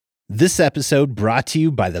This episode brought to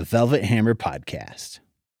you by the Velvet Hammer Podcast.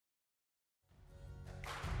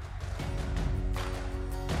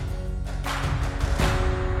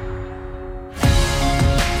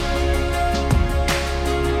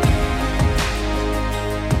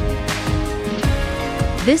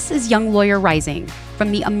 This is Young Lawyer Rising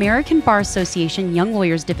from the American Bar Association Young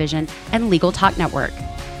Lawyers Division and Legal Talk Network.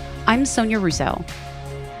 I'm Sonia Russo.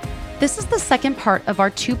 This is the second part of our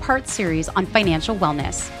two-part series on financial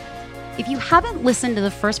wellness. If you haven't listened to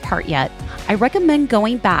the first part yet, I recommend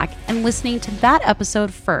going back and listening to that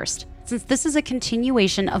episode first, since this is a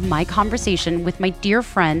continuation of my conversation with my dear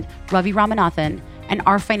friend, Ravi Ramanathan, and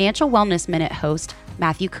our Financial Wellness Minute host,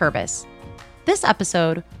 Matthew Kurbis. This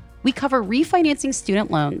episode, we cover refinancing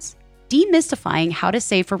student loans, demystifying how to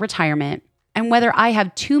save for retirement, and whether I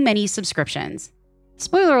have too many subscriptions.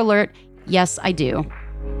 Spoiler alert, yes, I do.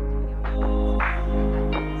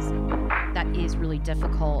 That is really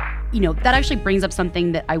difficult. That actually brings up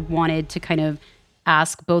something that I wanted to kind of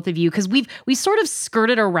ask both of you, because we sort of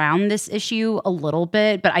skirted around this issue a little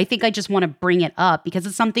bit, but I think I just want to bring it up because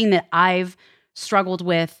it's something that I've struggled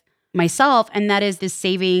with myself, and that is this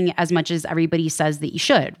saving as much as everybody says that you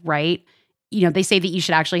should, right? They say that you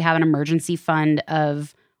should actually have an emergency fund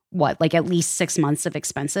of at least 6 months of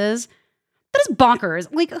expenses. That is bonkers.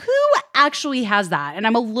 Who actually has that? And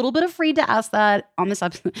I'm a little bit afraid to ask that on this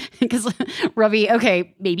episode because Ravi,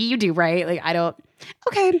 okay, maybe you do, right? I don't.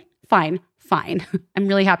 Okay, fine. I'm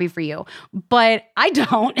really happy for you, but I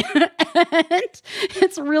don't. And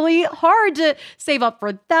it's really hard to save up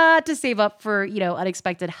for that, to save up for,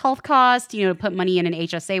 unexpected health costs, to put money in an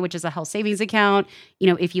HSA, which is a health savings account,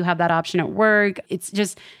 if you have that option at work. It's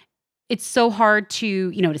so hard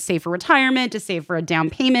to save for retirement, to save for a down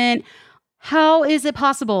payment. How is it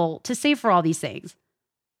possible to save for all these things?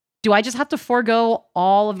 Do I just have to forego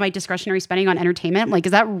all of my discretionary spending on entertainment?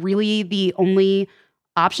 Is that really the only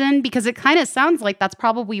option? Because it kind of sounds like that's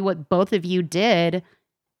probably what both of you did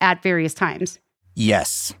at various times.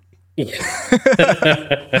 Yes.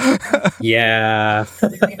 Yeah.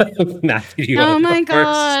 Matthew, oh my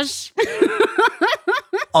gosh.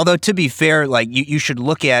 Although to be fair, you should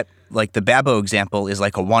look at the Babbo example is a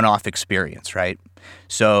one-off experience, right?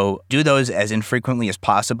 So do those as infrequently as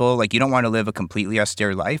possible. You don't want to live a completely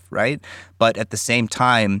austere life, right? But at the same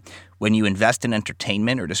time, when you invest in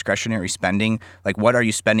entertainment or discretionary spending, what are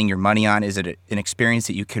you spending your money on? Is it an experience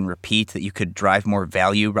that you can repeat, that you could drive more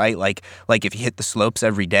value, right? Like if you hit the slopes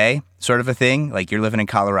every day, sort of a thing, you're living in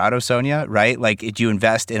Colorado, Sonia, right? Do you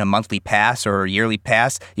invest in a monthly pass or a yearly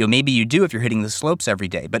pass? Maybe you do if you're hitting the slopes every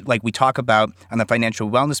day. But we talk about on the Financial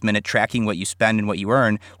Wellness Minute, tracking what you spend and what you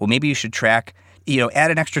earn. Well, maybe you should track,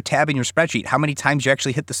 add an extra tab in your spreadsheet, how many times you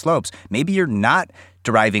actually hit the slopes. Maybe you're not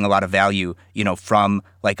deriving a lot of value, from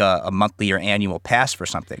a monthly or annual pass for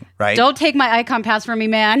something, right? Don't take my Icon pass from me,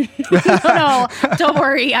 man. No, don't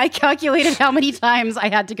worry. I calculated how many times I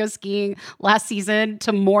had to go skiing last season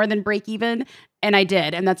to more than break even, and I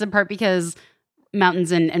did. And that's in part because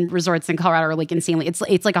mountains and resorts in Colorado are insanely. It's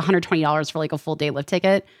 $120 for a full day lift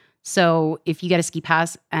ticket. So if you get a ski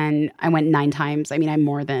pass, and I went 9 times, I'm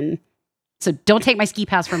more than. So don't take my ski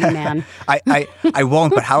pass from me, man. I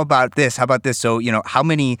won't, but how about this? So, how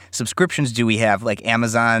many subscriptions do we have?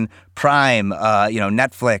 Amazon Prime,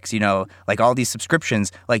 Netflix, all these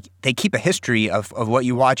subscriptions, they keep a history of what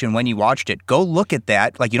you watch and when you watched it. Go look at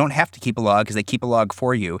that. You don't have to keep a log because they keep a log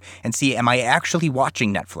for you and see, am I actually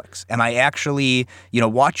watching Netflix? Am I actually,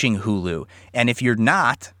 watching Hulu? And if you're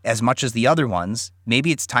not as much as the other ones,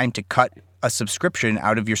 maybe it's time to cut a subscription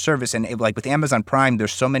out of your service. And with Amazon Prime,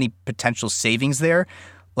 there's so many potential savings there.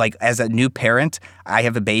 As a new parent, I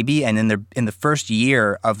have a baby, and in the first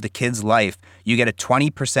year of the kid's life, you get a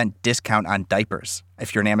 20% discount on diapers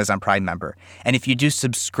if you're an Amazon Prime member. And if you do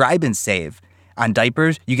subscribe and save on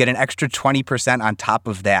diapers, you get an extra 20% on top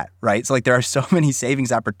of that, right? So there are so many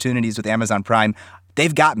savings opportunities with Amazon Prime.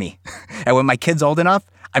 They've got me. And when my kid's old enough,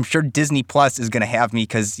 I'm sure Disney Plus is going to have me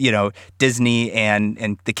because, Disney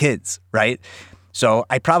and the kids, right? So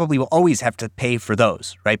I probably will always have to pay for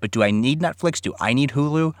those, right? But do I need Netflix? Do I need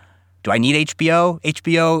Hulu? Do I need HBO?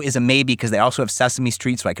 HBO is a maybe because they also have Sesame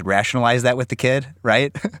Street, so I could rationalize that with the kid,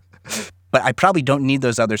 right? But I probably don't need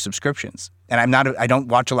those other subscriptions. And I don't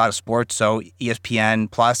watch a lot of sports, so ESPN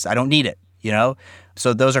Plus, I don't need it,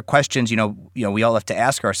 So those are questions, we all have to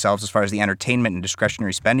ask ourselves as far as the entertainment and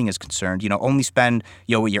discretionary spending is concerned. Only spend,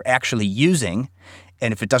 what you're actually using.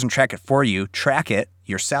 And if it doesn't track it for you, track it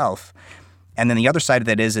yourself. And then the other side of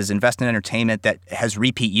that is invest in entertainment that has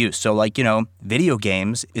repeat use. So video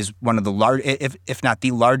games is one of the if not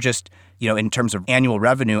the largest, in terms of annual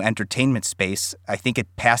revenue entertainment space. I think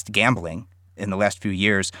it passed gambling. in the last few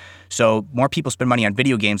years. So more people spend money on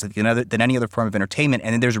video games than any other form of entertainment,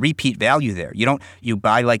 and then there's repeat value there. You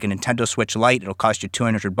buy like a Nintendo Switch Lite, it'll cost you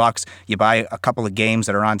 $200. You buy a couple of games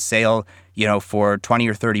that are on sale, for $20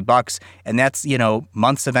 or $30, and that's,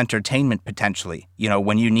 months of entertainment potentially,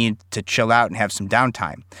 when you need to chill out and have some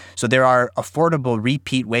downtime. So there are affordable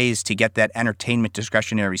repeat ways to get that entertainment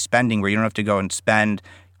discretionary spending where you don't have to go and spend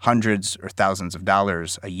hundreds or thousands of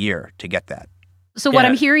dollars a year to get that. So what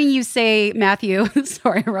I'm hearing you say, Matthew,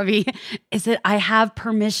 sorry, Ravi, is that I have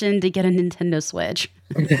permission to get a Nintendo Switch.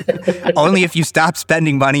 Only if you stop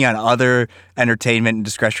spending money on other entertainment and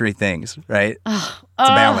discretionary things, right? It's a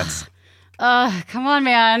balance. Come on,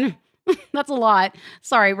 man. That's a lot.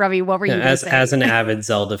 Sorry, Ravi, what were you going to say? As an avid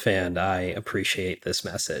Zelda fan, I appreciate this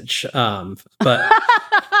message. But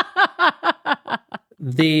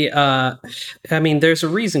there's a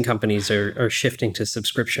reason companies are shifting to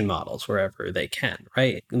subscription models wherever they can,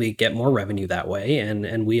 right? We get more revenue that way,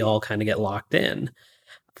 and we all kind of get locked in.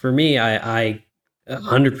 For me, I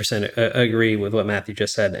 100% agree with what Matthew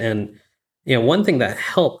just said. And one thing that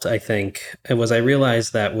helped, I think, was I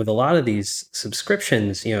realized that with a lot of these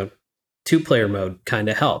subscriptions, two-player mode kind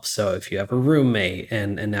of helps. So if you have a roommate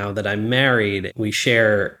and now that I'm married, we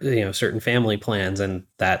share, certain family plans, and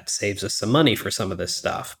that saves us some money for some of this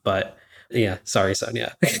stuff. But yeah, sorry,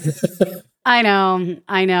 Sonia. I know.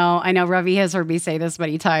 Ravi has heard me say this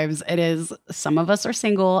many times. It is, some of us are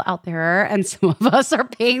single out there and some of us are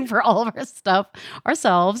paying for all of our stuff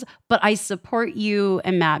ourselves. But I support you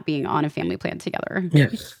and Matt being on a family plan together.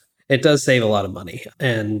 Yeah, it does save a lot of money.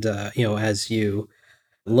 And, as you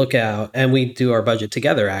look out, and we do our budget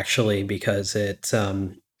together actually, because it,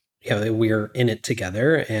 we're in it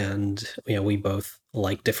together, and, we both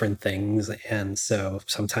like different things. And so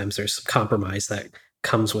sometimes there's some compromise that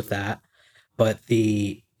comes with that. But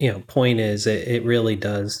the point is, it really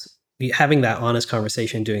does, having that honest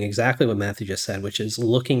conversation, doing exactly what Matthew just said, which is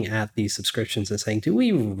looking at these subscriptions and saying, do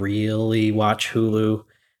we really watch Hulu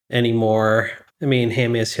anymore? I mean,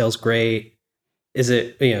 Handmaid's Tale's great. Is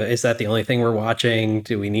it, is that the only thing we're watching?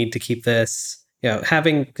 Do we need to keep this?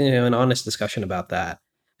 Having, an honest discussion about that.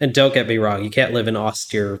 And don't get me wrong, you can't live an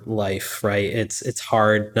austere life, right? It's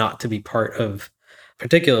hard not to be part of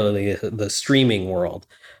particularly the streaming world.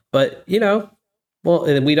 But, we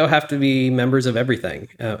don't have to be members of everything.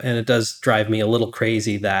 And it does drive me a little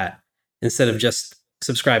crazy that instead of just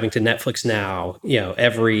subscribing to Netflix now,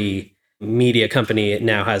 every media company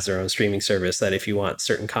now has their own streaming service that if you want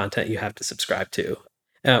certain content, you have to subscribe to,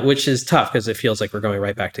 which is tough because it feels like we're going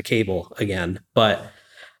right back to cable again.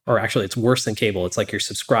 Or actually, it's worse than cable. It's like you're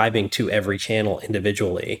subscribing to every channel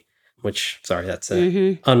individually, which, sorry, that's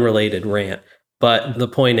an unrelated rant. But the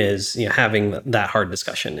point is, having that hard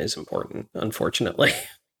discussion is important, unfortunately.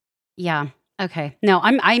 Yeah. Okay. No,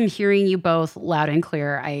 I'm hearing you both loud and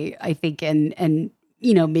clear. I think, and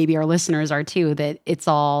maybe our listeners are too, that it's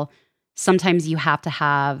all, sometimes you have to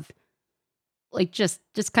have like just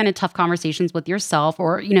kind of tough conversations with yourself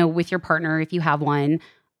or, with your partner, if you have one,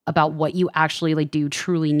 about what you actually like do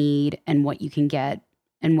truly need and what you can get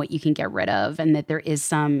and what you can get rid of. And that there is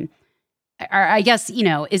some, I guess,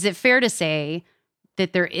 is it fair to say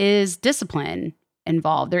that there is discipline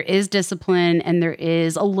involved? There is discipline and there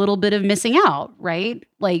is a little bit of missing out, right?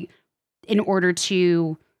 Like in order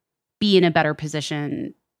to be in a better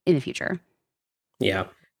position in the future. Yeah.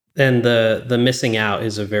 And the missing out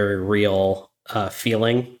is a very real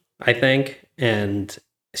feeling, I think. And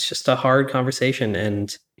it's just a hard conversation.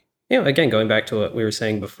 And, again, going back to what we were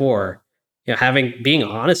saying before, being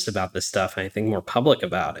honest about this stuff, and I think more public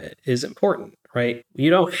about it is important, right? You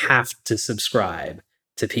don't have to subscribe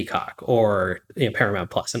to Peacock or Paramount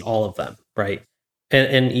Plus and all of them, right?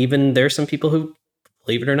 And even there's some people who,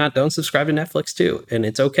 believe it or not, don't subscribe to Netflix too, and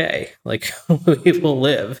it's okay. Like we will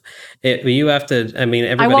live. You have to. I mean,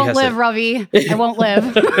 everybody. I won't live, Ravi. I won't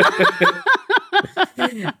live.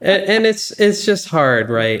 and it's just hard,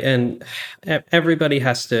 right? And everybody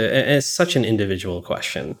has to. And it's such an individual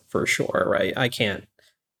question for sure, right? I can't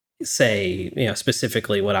say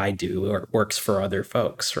specifically what I do or works for other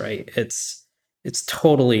folks, right? It's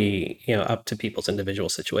totally up to people's individual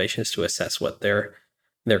situations to assess what their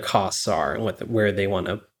costs are and where they want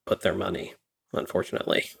to put their money,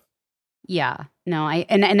 unfortunately. Yeah, no, I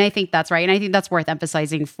think that's right. And I think that's worth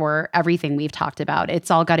emphasizing for everything we've talked about.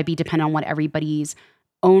 It's all got to be dependent on what everybody's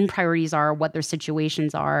own priorities are, what their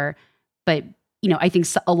situations are. But, I think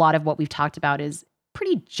a lot of what we've talked about is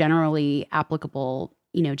pretty generally applicable,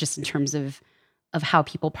 just in terms of how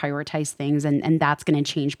people prioritize things. And that's going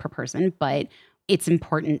to change per person. But it's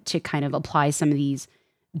important to kind of apply some of these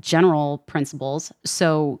general principles.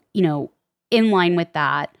 So, in line with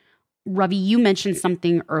that, Ravi, you mentioned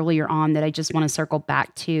something earlier on that I just want to circle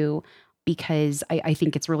back to because I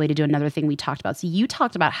think it's related to another thing we talked about. So you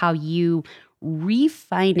talked about how you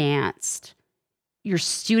refinanced your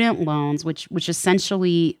student loans, which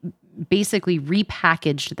essentially basically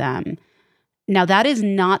repackaged them. Now, that is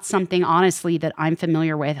not something, honestly, that I'm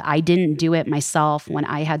familiar with. I didn't do it myself when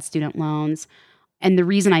I had student loans. And the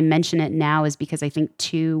reason I mention it now is because I think,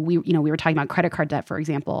 too, we were talking about credit card debt, for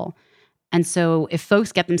example. And so if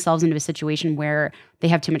folks get themselves into a situation where they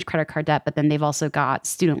have too much credit card debt, but then they've also got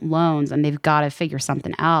student loans and they've got to figure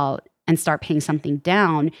something out and start paying something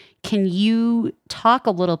down, can you talk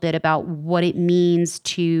a little bit about what it means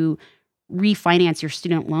to refinance your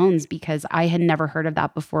student loans? Because I had never heard of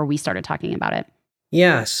that before we started talking about it.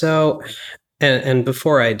 Yeah. So, and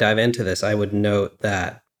before I dive into this, I would note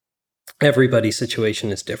that everybody's situation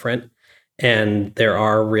is different. And there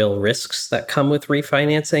are real risks that come with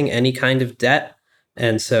refinancing any kind of debt.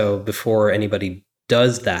 And so before anybody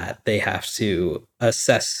does that, they have to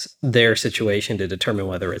assess their situation to determine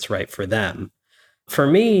whether it's right for them. For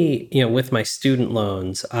me, with my student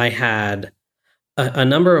loans, I had a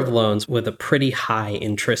number of loans with a pretty high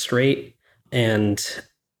interest rate. And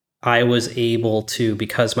I was able to,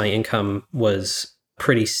 because my income was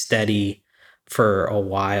pretty steady for a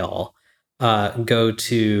while, go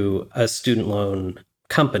to a student loan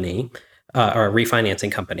company or a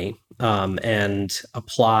refinancing company and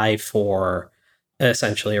apply for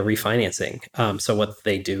essentially a refinancing. So what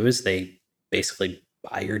they do is they basically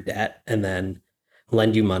buy your debt and then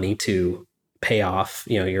lend you money to pay off,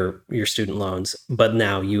 your student loans. But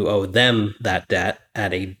now you owe them that debt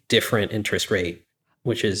at a different interest rate,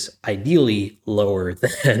 which is ideally lower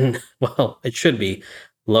than, well, it should be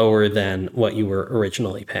lower than what you were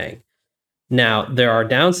originally paying. Now, there are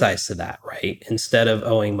downsides to that, right? Instead of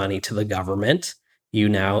owing money to the government, you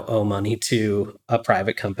now owe money to a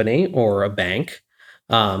private company or a bank.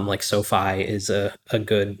 Like SoFi is a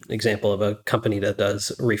good example of a company that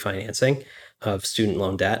does refinancing of student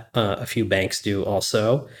loan debt. A few banks do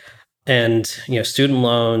also. And, student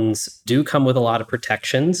loans do come with a lot of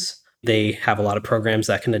protections. They have a lot of programs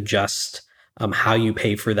that can adjust how you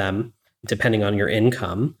pay for them depending on your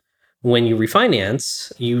income. When you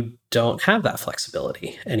refinance, you don't have that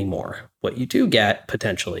flexibility anymore. What you do get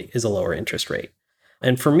potentially is a lower interest rate.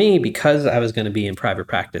 And for me, because I was going to be in private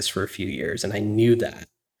practice for a few years and I knew that,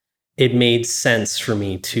 it made sense for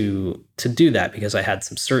me to do that because I had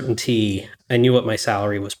some certainty. I knew what my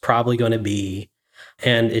salary was probably going to be,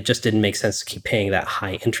 and it just didn't make sense to keep paying that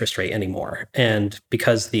high interest rate anymore. And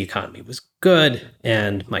because the economy was good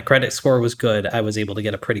and my credit score was good, I was able to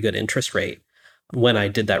get a pretty good interest rate when I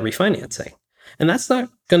did that refinancing. And that's not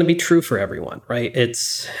going to be true for everyone, right?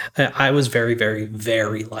 I was very, very,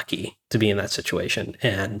 very lucky to be in that situation.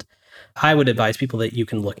 And I would advise people that you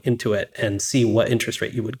can look into it and see what interest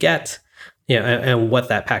rate you would get, and what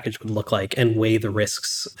that package would look like and weigh the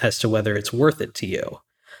risks as to whether it's worth it to you.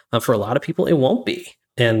 For a lot of people, it won't be.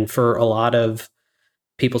 And for a lot of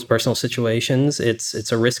people's personal situations,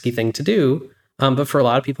 it's a risky thing to do. But for a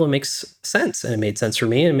lot of people, it makes sense. And it made sense for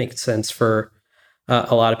me, and it makes sense for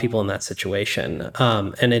a lot of people in that situation.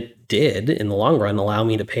 And it did, in the long run, allow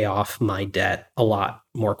me to pay off my debt a lot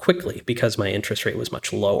more quickly because my interest rate was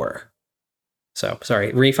much lower. So,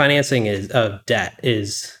 refinancing of debt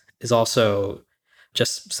is also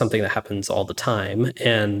just something that happens all the time.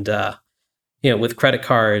 And, with credit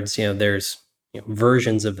cards, there's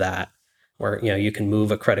versions of that where, you can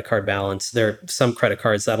move a credit card balance. There are some credit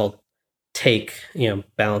cards that'll take,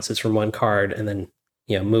 balances from one card and then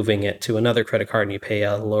moving it to another credit card and you pay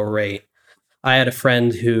a lower rate. I had a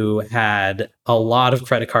friend who had a lot of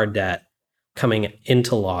credit card debt coming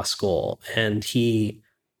into law school, and he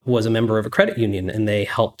was a member of a credit union, and they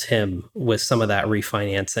helped him with some of that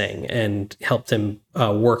refinancing and helped him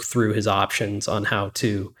work through his options on how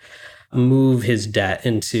to move his debt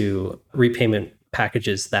into repayment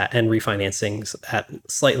packages and refinancings at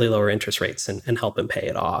slightly lower interest rates and help him pay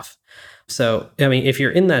it off. So, if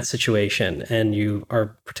you're in that situation and you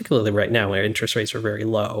are particularly right now where interest rates are very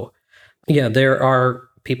low, there are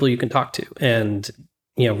people you can talk to, and,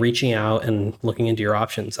 reaching out and looking into your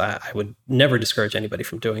options. I would never discourage anybody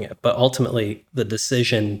from doing it, but ultimately the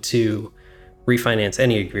decision to refinance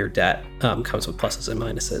any of your debt comes with pluses and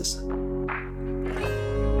minuses.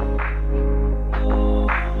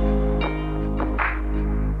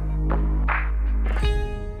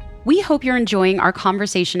 We hope you're enjoying our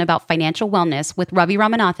conversation about financial wellness with Ravi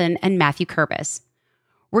Ramanathan and Matthew Kurbis.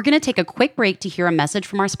 We're going to take a quick break to hear a message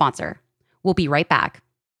from our sponsor. We'll be right back.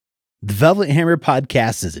 The Velvet Hammer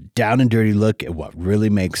Podcast is a down and dirty look at what really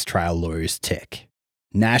makes trial lawyers tick.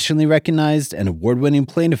 Nationally recognized and award-winning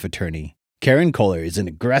plaintiff attorney, Karen Kohler is an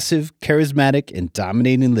aggressive, charismatic, and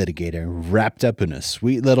dominating litigator wrapped up in a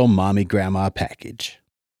sweet little mommy grandma package.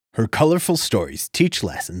 Her colorful stories teach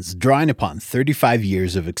lessons drawing upon 35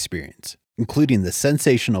 years of experience, including the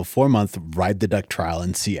sensational 4-month Ride the Duck trial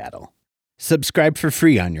in Seattle. Subscribe for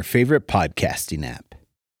free on your favorite podcasting app.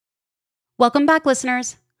 Welcome back,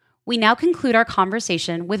 listeners. We now conclude our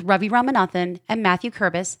conversation with Ravi Ramanathan and Matthew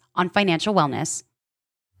Kurbis on financial wellness.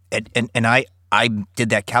 And I did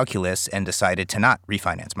that calculus and decided to not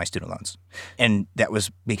refinance my student loans. And that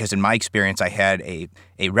was because in my experience, I had a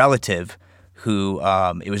relative who,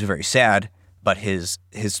 it was very sad, but his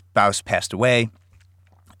spouse passed away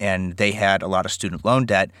and they had a lot of student loan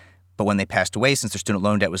debt. But when they passed away, since their student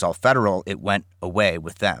loan debt was all federal, it went away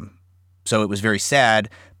with them. So it was very sad,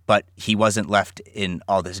 but he wasn't left in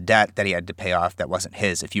all this debt that he had to pay off that wasn't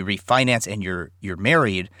his. If you refinance and you're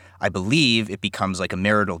married, I believe it becomes like a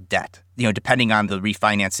marital debt, depending on the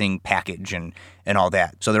refinancing package and all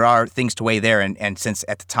that. So there are things to weigh there. And since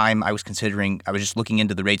at the time I was just looking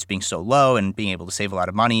into the rates being so low and being able to save a lot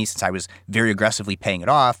of money since I was very aggressively paying it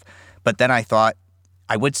off. But then I thought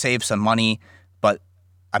I would save some money, but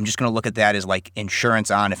I'm just going to look at that as like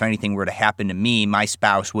insurance on if anything were to happen to me, my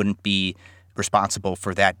spouse wouldn't be responsible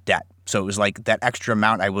for that debt. So it was like that extra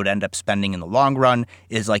amount I would end up spending in the long run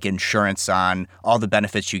is like insurance on all the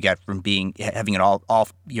benefits you get from having it all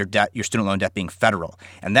your debt, your student loan debt being federal.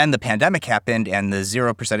 And then the pandemic happened and the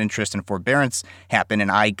 0% interest and forbearance happened,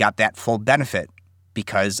 and I got that full benefit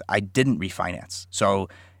because I didn't refinance. So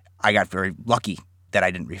I got very lucky that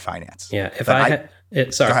I didn't refinance. Yeah, if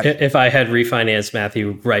I had refinanced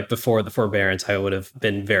Matthew right before the forbearance, I would have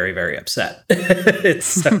been very, very upset. It's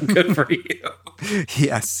so good for you.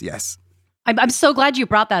 Yes. I'm so glad you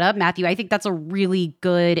brought that up, Matthew. I think that's a really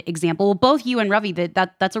good example. Both you and Ravi,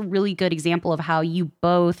 that's a really good example of how you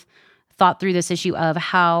both thought through this issue of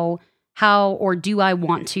how or do I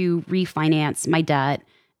want to refinance my debt,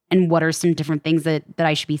 and what are some different things that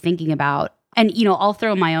I should be thinking about. And, I'll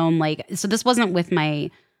throw my own, so this wasn't with my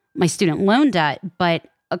student loan debt, but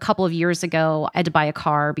a couple of years ago, I had to buy a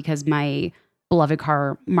car because my beloved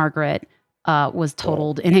car, Margaret, was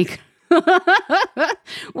totaled in a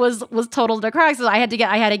was totaled in a car accident. So I had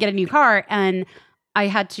to get a new car, and I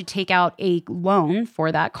had to take out a loan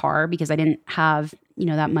for that car because I didn't have,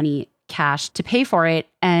 that money cash to pay for it.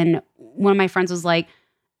 And one of my friends was like,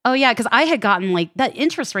 oh yeah, because I had gotten that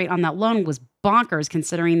interest rate on that loan was bonkers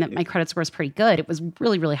considering that my credit score is pretty good. It was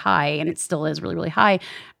really, really high, and it still is really, really high.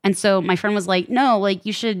 And so my friend was like, no,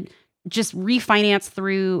 you should just refinance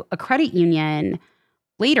through a credit union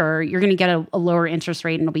later. You're going to get a lower interest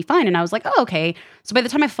rate and it'll be fine. And I was like, oh, okay. So by the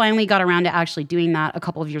time I finally got around to actually doing that a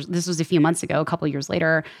couple of years, this was a few months ago, a couple of years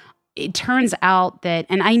later, it turns out that,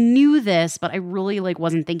 and I knew this, but I really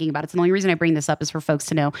wasn't thinking about it. So the only reason I bring this up is for folks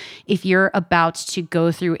to know, if you're about to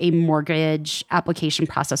go through a mortgage application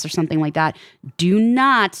process or something like that, do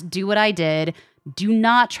not do what I did. Do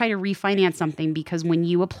not try to refinance something, because when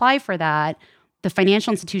you apply for that, the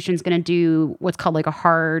financial institution is going to do what's called a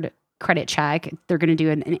hard credit check. They're going to do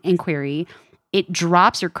an inquiry. It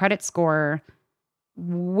drops your credit score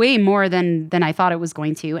way more than I thought it was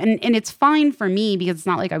going to. And it's fine for me because it's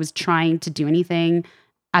not like I was trying to do anything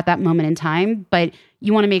at that moment in time, but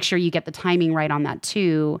you want to make sure you get the timing right on that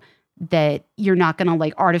too, that you're not going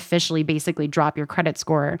to artificially basically drop your credit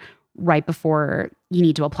score right before you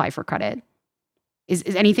need to apply for credit.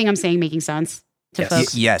 Is anything I'm saying making sense to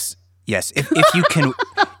folks? Yes.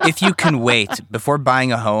 If you can wait before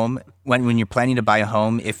buying a home, when you're planning to buy a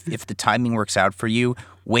home, if the timing works out for you,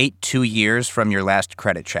 wait 2 years from your last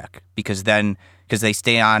credit check, because they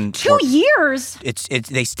stay on 2 years.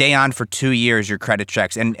 They stay on for 2 years, your credit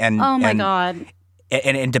checks, and oh my God.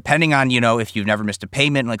 And depending on, if you've never missed a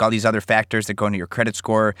payment, all these other factors that go into your credit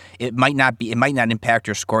score, it might not impact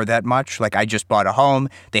your score that much. I just bought a home.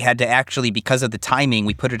 They had to actually, because of the timing,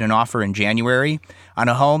 we put in an offer in January on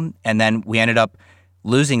a home, and then we ended up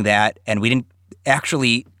losing that, and we didn't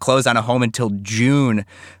actually close on a home until June.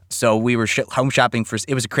 So we were home shopping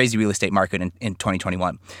it was a crazy real estate market in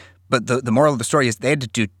 2021. But the moral of the story is they had to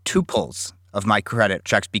do 2 pulls of my credit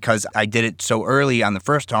checks because I did it so early on the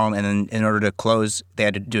first home, and then in order to close, they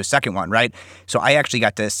had to do a second one, right? So I actually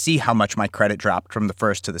got to see how much my credit dropped from the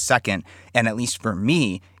first to the second, and at least for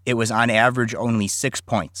me, it was on average only 6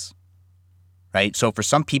 points, right? So for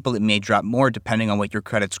some people, it may drop more depending on what your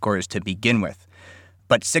credit score is to begin with.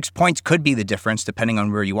 But 6 points could be the difference depending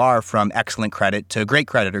on where you are from excellent credit to great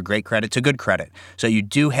credit or great credit to good credit. So you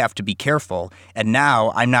do have to be careful. And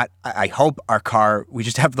now I hope our car, we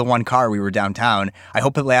just have the one car, we were downtown. I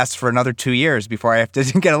hope it lasts for another 2 years before I have to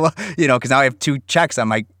get because now I have 2 checks on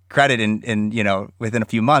my credit and within a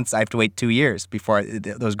few months, I have to wait 2 years before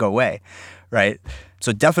those go away, right?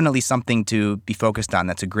 So definitely something to be focused on.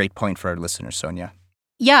 That's a great point for our listeners, Sonia.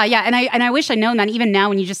 Yeah. And I wish I'd known that. Even now,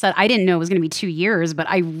 when you just said, I didn't know it was going to be 2 years, but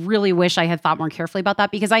I really wish I had thought more carefully about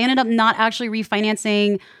that, because I ended up not actually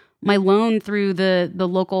refinancing my loan through the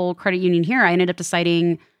local credit union here. I ended up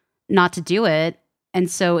deciding not to do it.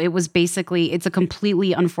 And so it was basically, it's a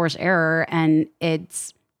completely unforced error. And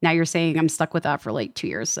now you're saying I'm stuck with that for like 2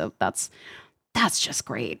 years. So that's just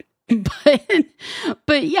great.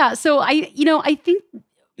 But yeah, so I think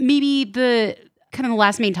maybe the kind of the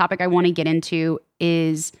last main topic I want to get into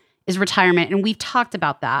is retirement. And we've talked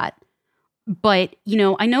about that. But,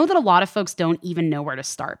 I know that a lot of folks don't even know where to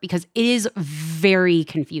start because it is very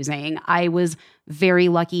confusing. I was very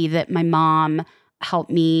lucky that my mom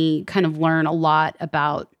helped me kind of learn a lot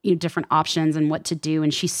about different options and what to do.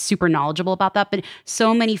 And she's super knowledgeable about that. But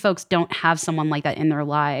so many folks don't have someone like that in their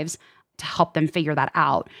lives to help them figure that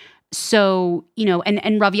out. So,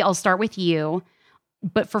 and Ravi, I'll start with you.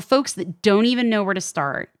 But for folks that don't even know where to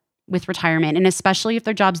start with retirement, and especially if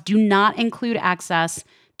their jobs do not include access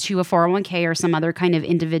to a 401k or some other kind of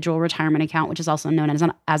individual retirement account, which is also known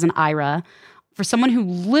as an IRA, for someone who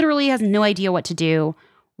literally has no idea what to do,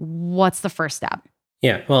 what's the first step?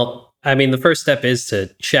 Yeah, well, I mean, the first step is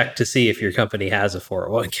to check to see if your company has a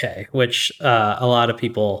 401k, which a lot of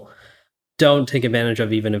people don't take advantage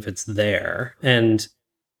of, even if it's there. And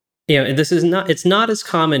it's not as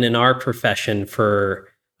common in our profession for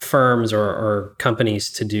firms or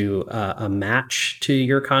companies to do a match to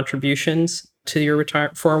your contributions to your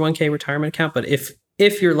 401k retirement account. But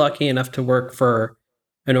if you're lucky enough to work for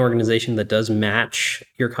an organization that does match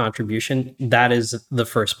your contribution, that is the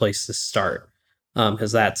first place to start,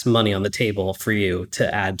 because that's money on the table for you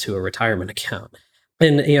to add to a retirement account.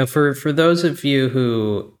 And for those of you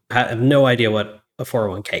who have no idea what a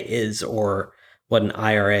 401k is or what an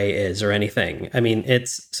IRA is or anything, I mean,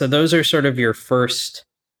 so those are sort of your first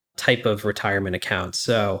type of retirement account.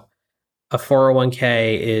 So a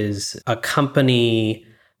 401k is a company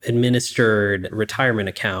administered retirement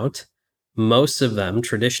account. Most of them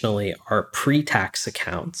traditionally are pre-tax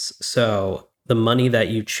accounts. So the money that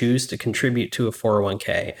you choose to contribute to a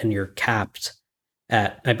 401k, and you're capped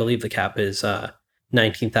at, I believe the cap is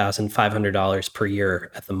 $19,500 per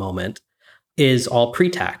year at the moment, is all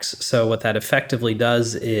pre-tax. So what that effectively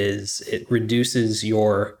does is it reduces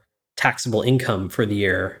your taxable income for the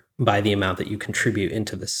year by the amount that you contribute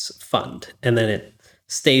into this fund. And then it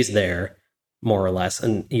stays there more or less,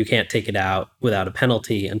 and you can't take it out without a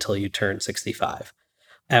penalty until you turn 65,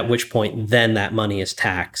 at which point then that money is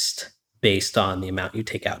taxed based on the amount you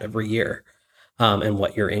take out every year, and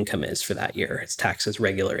what your income is for that year. It's taxed as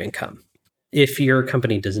regular income. If your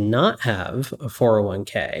company does not have a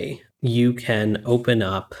 401k, you can open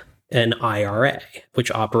up an IRA,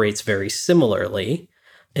 which operates very similarly,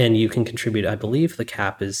 and you can contribute, I believe the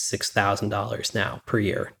cap is $6,000 now per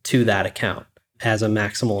year to that account as a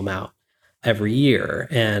maximal amount every year.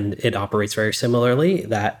 And it operates very similarly.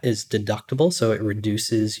 That is deductible, so it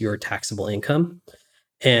reduces your taxable income.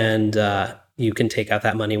 And you can take out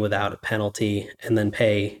that money without a penalty and then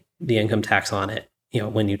pay the income tax on it,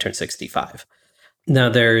 when you turn 65. Now,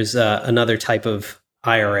 there's another type of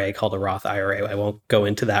IRA called a Roth IRA. I won't go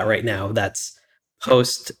into that right now. That's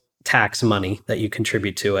post-tax money that you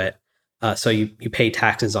contribute to it. So you pay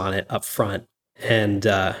taxes on it up front, and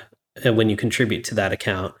when you contribute to that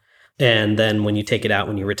account. And then when you take it out,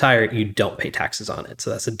 when you retire, you don't pay taxes on it. So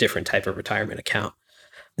that's a different type of retirement account.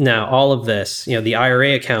 Now, all of this, the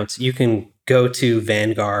IRA accounts, you can go to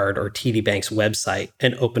Vanguard or TD Bank's website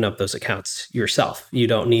and open up those accounts yourself. You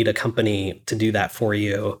don't need a company to do that for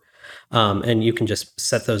you. And you can just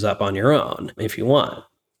set those up on your own if you want.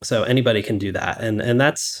 So anybody can do that. And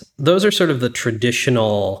those are sort of the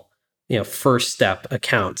traditional, first step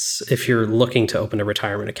accounts if you're looking to open a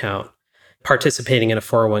retirement account. Participating in a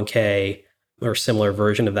 401k or similar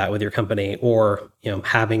version of that with your company, or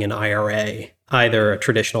having an IRA, either a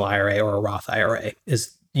traditional IRA or a Roth IRA,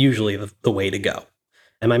 is usually the way to go.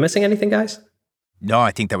 Am I missing anything, guys? No, I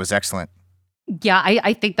think that was excellent. Yeah,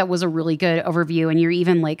 I think that was a really good overview, and you're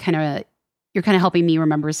even you're kind of helping me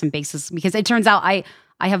remember some basics, because it turns out I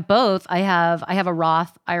have both. I have a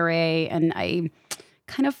Roth IRA, and I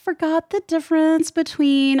kind of forgot the difference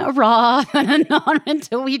between a Roth and a non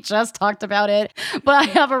until we just talked about it. But I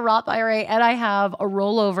have a Roth IRA and I have a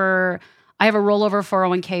rollover I have a rollover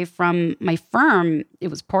 401k from my firm. It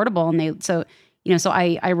was portable, and so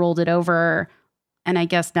I rolled it over, and I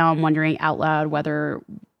guess now I'm wondering out loud whether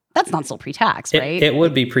that's not still pre-tax, right? It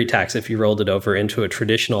would be pre-tax if you rolled it over into a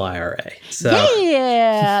traditional IRA. So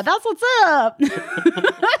yeah, that's what's up.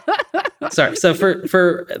 Sorry. So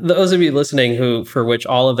for those of you listening for which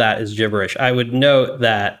all of that is gibberish, I would note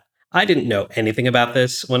that I didn't know anything about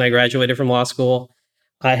this when I graduated from law school.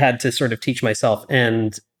 I had to sort of teach myself.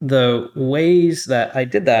 And the ways that I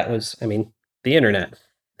did that was, the internet.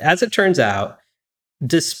 As it turns out,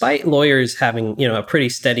 despite lawyers having, a pretty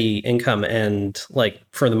steady income and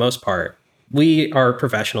for the most part, we are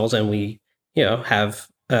professionals and we,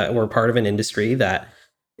 we're part of an industry that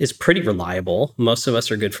is pretty reliable. Most of us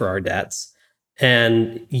are good for our debts.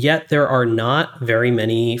 And yet there are not very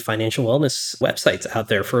many financial wellness websites out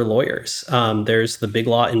there for lawyers. There's the Big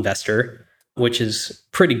Law Investor, which is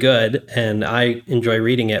pretty good, and I enjoy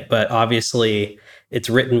reading it, but obviously it's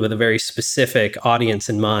written with a very specific audience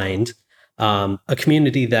in mind. A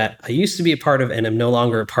community that I used to be a part of and am no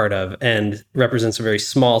longer a part of, and represents a very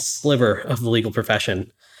small sliver of the legal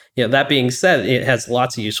profession. That being said, it has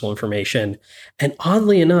lots of useful information. And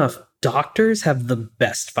oddly enough, doctors have the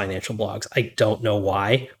best financial blogs. I don't know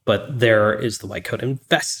why, but there is the White Coat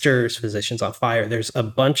Investors, Physicians on Fire. There's a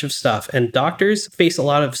bunch of stuff. And doctors face a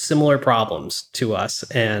lot of similar problems to us.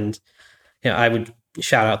 And I would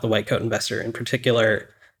shout out the White Coat Investor in particular.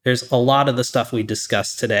 There's a lot of the stuff we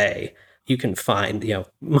discussed today you can find,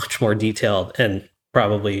 much more detailed and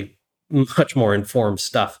probably much more informed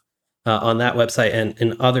stuff on that website and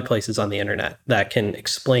in other places on the internet that can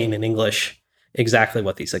explain in English exactly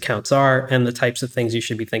what these accounts are and the types of things you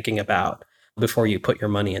should be thinking about before you put your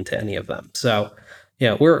money into any of them. So,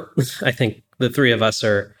 I think the three of us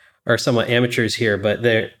are somewhat amateurs here, but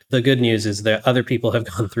the good news is that other people have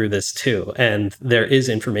gone through this too, and there is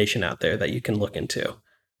information out there that you can look into.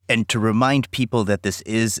 And to remind people that this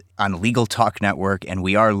is on Legal Talk Network and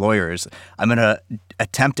we are lawyers, I'm going to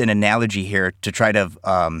attempt an analogy here to try to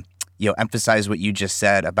emphasize what you just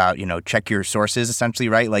said about, check your sources essentially,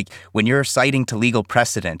 right? Like when you're citing to legal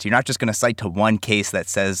precedent, you're not just going to cite to one case that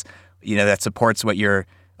says, that supports what your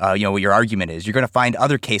argument is. You're going to find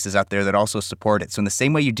other cases out there that also support it. So in the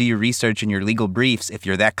same way you do your research in your legal briefs, if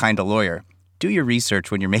you're that kind of lawyer, do your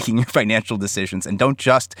research when you're making your financial decisions, and don't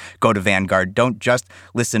just go to Vanguard. Don't just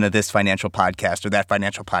listen to this financial podcast or that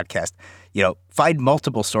financial podcast. Find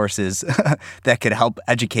multiple sources that could help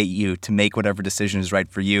educate you to make whatever decision is right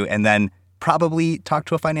for you, and then probably talk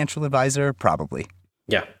to a financial advisor, probably.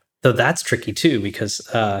 Yeah, though that's tricky too, because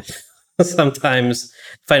sometimes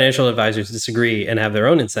financial advisors disagree and have their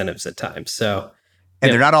own incentives at times. So.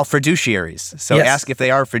 And they're not all fiduciaries. So yes. Ask if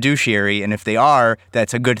they are fiduciary, and if they are,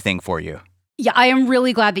 that's a good thing for you. Yeah, I am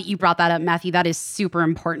really glad that you brought that up, Matthew. That is super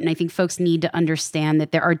important. I think folks need to understand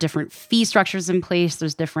that there are different fee structures in place.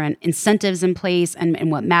 There's different incentives in place.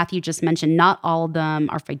 And what Matthew just mentioned, not all of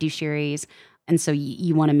them are fiduciaries. And so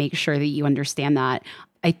you want to make sure that you understand that.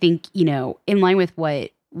 I think, in line with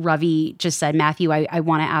what Ravi just said, Matthew, I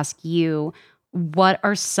want to ask you, what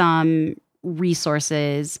are some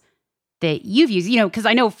resources that you've used? Because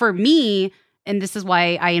I know for me, and this is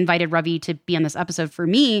why I invited Ravi to be on this episode. For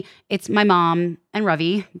me, it's my mom and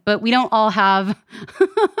Ravi, but we don't all have,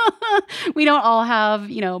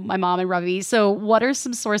 my mom and Ravi. So what are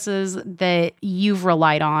some sources that you've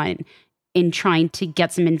relied on in trying to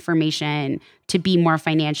get some information to be more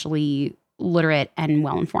financially literate and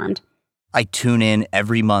well-informed? I tune in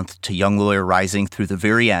every month to Young Lawyer Rising through the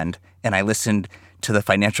very end, and I listened to the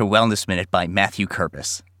Financial Wellness Minute by Matthew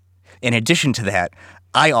Kerbis. In addition to that,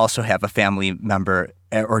 I also have a family member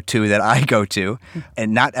or two that I go to,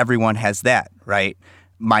 and not everyone has that, right?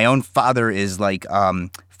 My own father is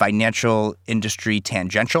financial industry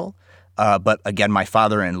tangential, but again, my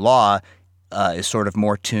father-in-law is sort of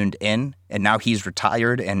more tuned in, and now he's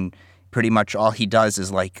retired, and pretty much all he does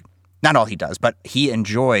is not all he does, but he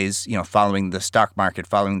enjoys, following the stock market,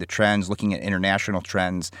 following the trends, looking at international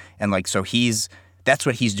trends, and so that's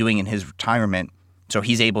what he's doing in his retirement. So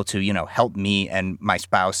he's able to, help me and my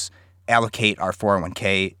spouse allocate our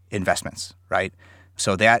 401k investments, right?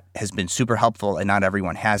 So that has been super helpful, and not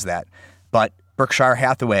everyone has that. But Berkshire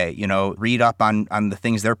Hathaway, read up on the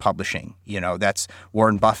things they're publishing. That's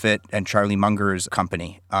Warren Buffett and Charlie Munger's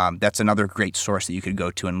company. That's another great source that you could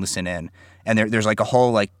go to and listen in. And there's a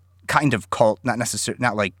whole kind of cult, not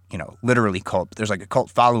literally cult, but there's a cult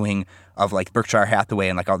following of Berkshire Hathaway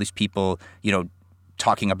and all these people,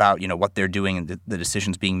 talking about, what they're doing and the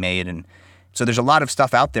decisions being made. And so there's a lot of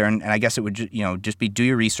stuff out there. And I guess it would, just be do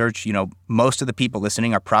your research. Most of the people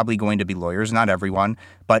listening are probably going to be lawyers, not everyone.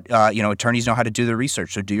 But, attorneys know how to do their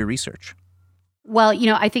research. So do your research. Well,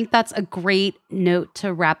 I think that's a great note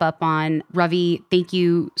to wrap up on. Ravi, thank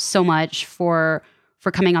you so much for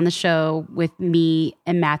coming on the show with me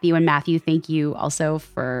and Matthew. And Matthew, thank you also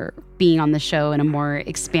for being on the show in a more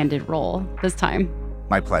expanded role this time.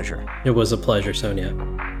 My pleasure. It was a pleasure, Sonia.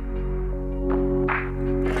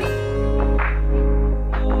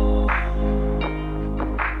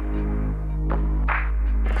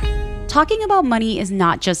 Talking about money is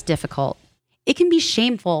not just difficult. It can be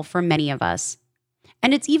shameful for many of us.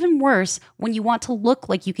 And it's even worse when you want to look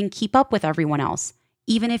like you can keep up with everyone else,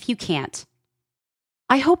 even if you can't.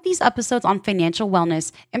 I hope these episodes on financial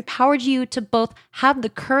wellness empowered you to both have the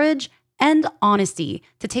courage and honesty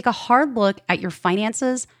to take a hard look at your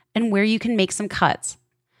finances and where you can make some cuts,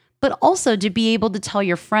 but also to be able to tell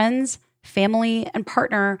your friends, family, and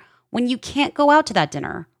partner when you can't go out to that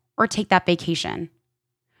dinner or take that vacation.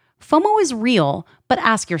 FOMO is real, but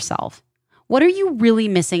ask yourself, what are you really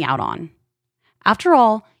missing out on? After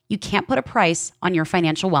all, you can't put a price on your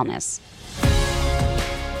financial wellness.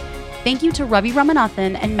 Thank you to Ravi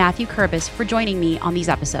Ramanathan and Matthew Kurbis for joining me on these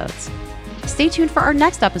episodes. Stay tuned for our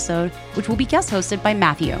next episode, which will be guest hosted by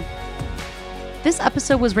Matthew. This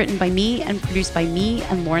episode was written by me and produced by me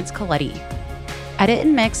and Lawrence Coletti. Edit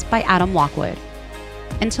and mix by Adam Lockwood.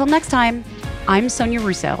 Until next time, I'm Sonia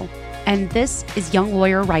Russo, and this is Young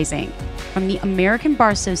Lawyer Rising from the American Bar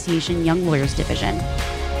Association Young Lawyers Division.